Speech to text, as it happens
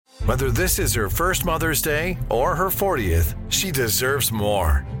Whether this is her first Mother's Day or her 40th, she deserves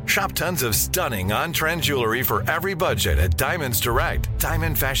more. Shop tons of stunning on-trend jewelry for every budget at Diamonds Direct.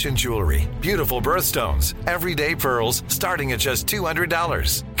 Diamond fashion jewelry, beautiful birthstones, everyday pearls starting at just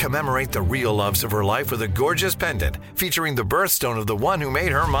 $200. Commemorate the real loves of her life with a gorgeous pendant featuring the birthstone of the one who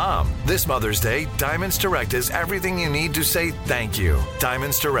made her mom. This Mother's Day, Diamonds Direct is everything you need to say thank you.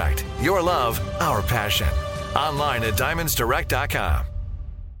 Diamonds Direct. Your love, our passion. Online at diamondsdirect.com.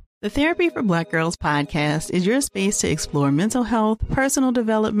 The Therapy for Black Girls podcast is your space to explore mental health, personal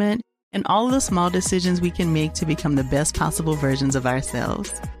development, and all of the small decisions we can make to become the best possible versions of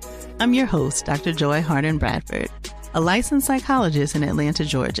ourselves. I'm your host, Dr. Joy Harden Bradford, a licensed psychologist in Atlanta,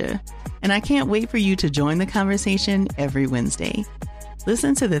 Georgia, and I can't wait for you to join the conversation every Wednesday.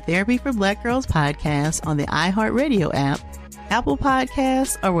 Listen to the Therapy for Black Girls podcast on the iHeartRadio app, Apple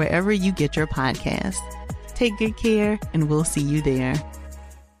Podcasts, or wherever you get your podcasts. Take good care, and we'll see you there.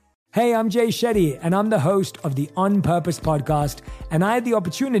 Hey, I'm Jay Shetty, and I'm the host of the On Purpose podcast, and I had the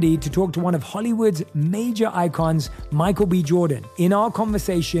opportunity to talk to one of Hollywood's major icons, Michael B. Jordan. In our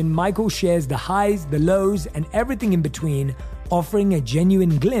conversation, Michael shares the highs, the lows, and everything in between, offering a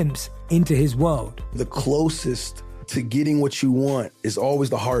genuine glimpse into his world. The closest to getting what you want is always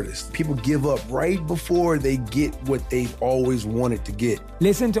the hardest. People give up right before they get what they've always wanted to get.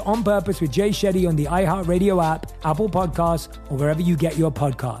 Listen to On Purpose with Jay Shetty on the iHeartRadio app, Apple Podcasts, or wherever you get your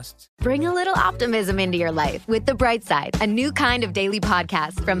podcasts. Bring a little optimism into your life with The Bright Side, a new kind of daily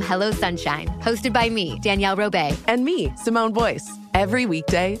podcast from Hello Sunshine, hosted by me, Danielle Robay. And me, Simone Boyce. Every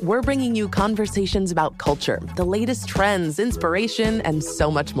weekday, we're bringing you conversations about culture, the latest trends, inspiration, and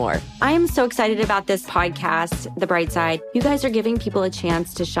so much more. I am so excited about this podcast, The Bright Side. You guys are giving people a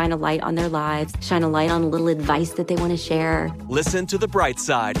chance to shine a light on their lives, shine a light on a little advice that they want to share. Listen to The Bright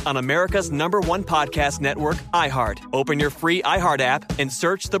Side on America's #1 podcast network, iHeart. Open your free iHeart app and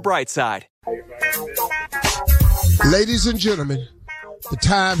search The Bright Side. Ladies and gentlemen, the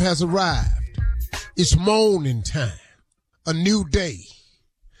time has arrived. It's morning time. A new day.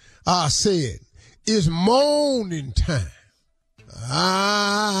 I said, it's morning time.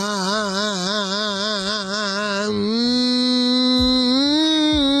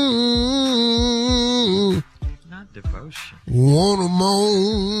 Not devotion. Wanna moan,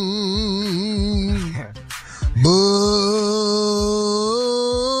 but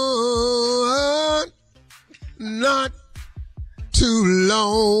not too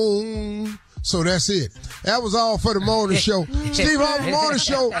long. So that's it. That was all for the morning show. Steve Harvey Morning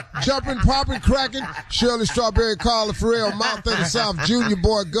Show, jumping, popping, cracking. Shirley Strawberry, Carla Farrell, Mouth of the South, Junior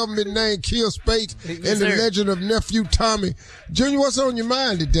Boy, government name, Kill Spates, and the legend of Nephew Tommy. Junior, what's on your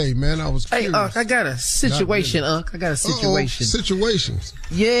mind today, man? I was curious. Hey, Unc, I got a situation, Unc. I got a situation. Situations.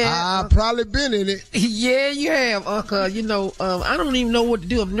 Yeah. I've probably been in it. Yeah, you have, Unc. I don't even know what to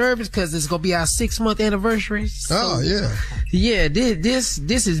do. I'm nervous because it's going to be our 6-month anniversary. So, yeah. Yeah, this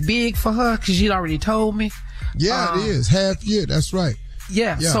is big for her because she already told me. Yeah, it is. Half year, that's right.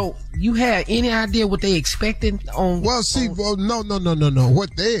 Yeah, so you have any idea what they expecting on? Well, see, no.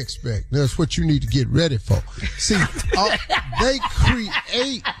 What they expect, that's what you need to get ready for. See, they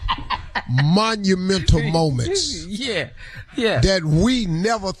create monumental moments. Yeah. That we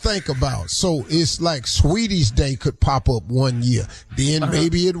never think about. So it's like Sweetie's Day could pop up one year. Then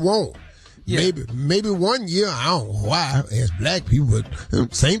maybe it won't. Yeah. Maybe one year, I don't know why, as black people, but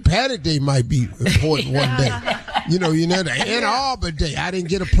St. Patty's Day might be important one day. The Ann Arbor Day. I didn't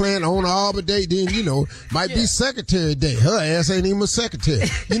get a plan on Arbor Day, then, might be Secretary Day. Her ass ain't even a secretary.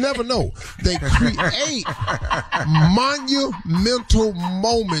 You never know. They create monumental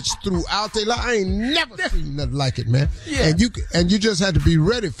moments throughout their life. I ain't never seen nothing like it, man. Yeah. And you just have to be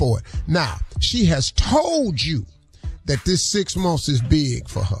ready for it. Now, she has told you that this 6 months is big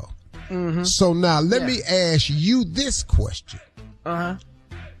for her. Mm-hmm. So now let me ask you this question.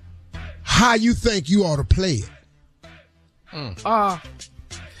 How you think you ought to play it?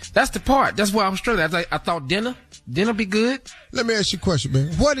 That's the part. That's why I'm struggling. I thought dinner be good. Let me ask you a question,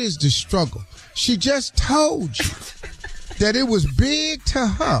 man. What is the struggle? She just told you that it was big to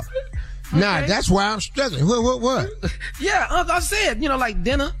her. Okay. Now that's why I'm struggling. What? Yeah, I said, like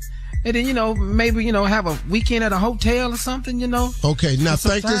dinner. And then, maybe, have a weekend at a hotel or something, Okay, now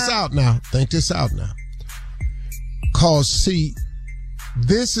think this out now. Cause see,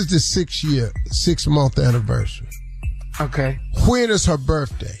 this is the 6-month anniversary. Okay. When is her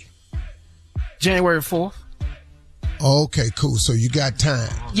birthday? January 4th. Okay, cool. So you got time.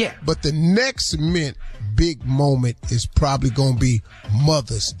 Yeah. But the next big moment is probably going to be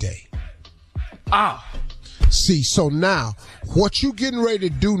Mother's Day. Oh. See, so now, what you getting ready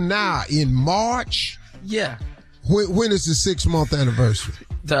to do now in March? Yeah. When is the 6-month anniversary?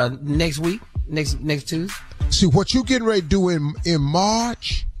 Next week, next Tuesday. See, what you getting ready to do in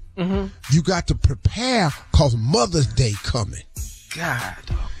March, you got to prepare because Mother's Day coming. God.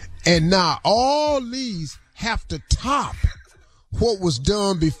 And now all these have to top what was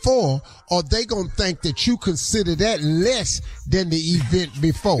done before, or they gonna think that you consider that less than the event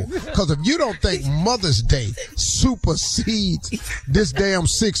before. Because if you don't think Mother's Day supersedes this damn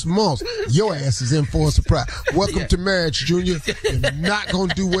 6 months, your ass is in for a surprise. Welcome to marriage, Junior. You're not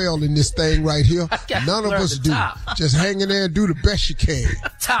gonna do well in this thing right here. None of us do. Just hang in there and do the best you can.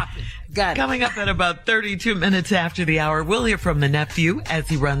 Top it. Got it. Coming up at about 32 minutes after the hour, we'll hear from the nephew as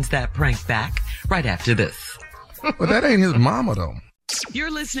he runs that prank back right after this. But that ain't his mama, though. You're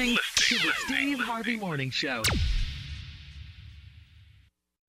listening to the Steve Harvey Morning Show.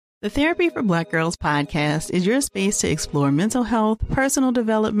 The Therapy for Black Girls podcast is your space to explore mental health, personal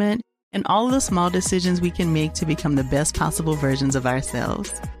development, and all of the small decisions we can make to become the best possible versions of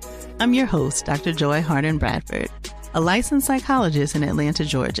ourselves. I'm your host, Dr. Joy Harden Bradford, a licensed psychologist in Atlanta,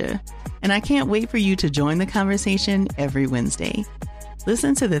 Georgia, and I can't wait for you to join the conversation every Wednesday.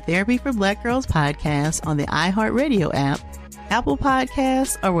 Listen to the Therapy for Black Girls podcast on the iHeartRadio app, Apple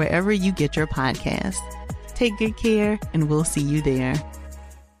Podcasts, or wherever you get your podcasts. Take good care, and we'll see you there.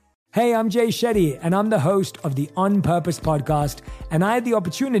 Hey, I'm Jay Shetty, and I'm the host of the On Purpose podcast, and I had the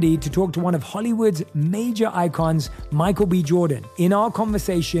opportunity to talk to one of Hollywood's major icons, Michael B. Jordan. In our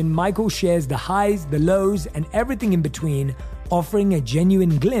conversation, Michael shares the highs, the lows, and everything in between, offering a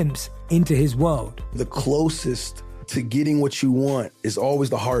genuine glimpse into his world. The closest to getting what you want is always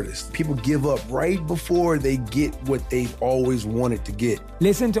the hardest. People give up right before they get what they've always wanted to get.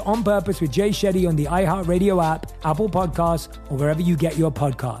 Listen to On Purpose with Jay Shetty on the iHeartRadio app, Apple Podcasts, or wherever you get your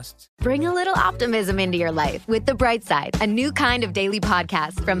podcasts. Bring a little optimism into your life with The Bright Side, a new kind of daily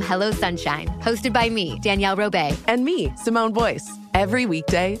podcast from Hello Sunshine, hosted by me, Danielle Robay. And me, Simone Boyce. Every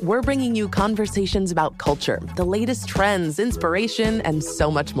weekday, we're bringing you conversations about culture, the latest trends, inspiration, and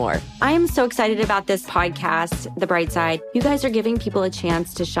so much more. I am so excited about this podcast, The Bright Side. You guys are giving people a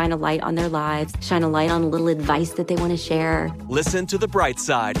chance to shine a light on their lives, shine a light on a little advice that they want to share. Listen to The Bright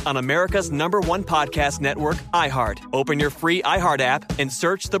Side on America's #1 podcast network, iHeart. Open your free iHeart app and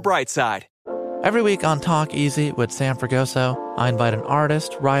search The Bright Side. Every week on Talk Easy with Sam Fragoso, I invite an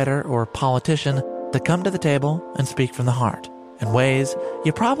artist, writer, or politician to come to the table and speak from the heart in ways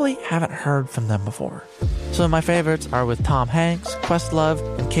you probably haven't heard from them before. Some of my favorites are with Tom Hanks, Questlove,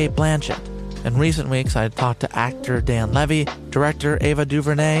 and Cate Blanchett. In recent weeks, I talked to actor Dan Levy, director Ava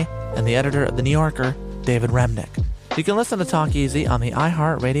DuVernay, and the editor of The New Yorker, David Remnick. You can listen to Talk Easy on the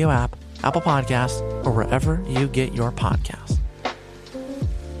iHeartRadio app, Apple Podcasts, or wherever you get your podcasts.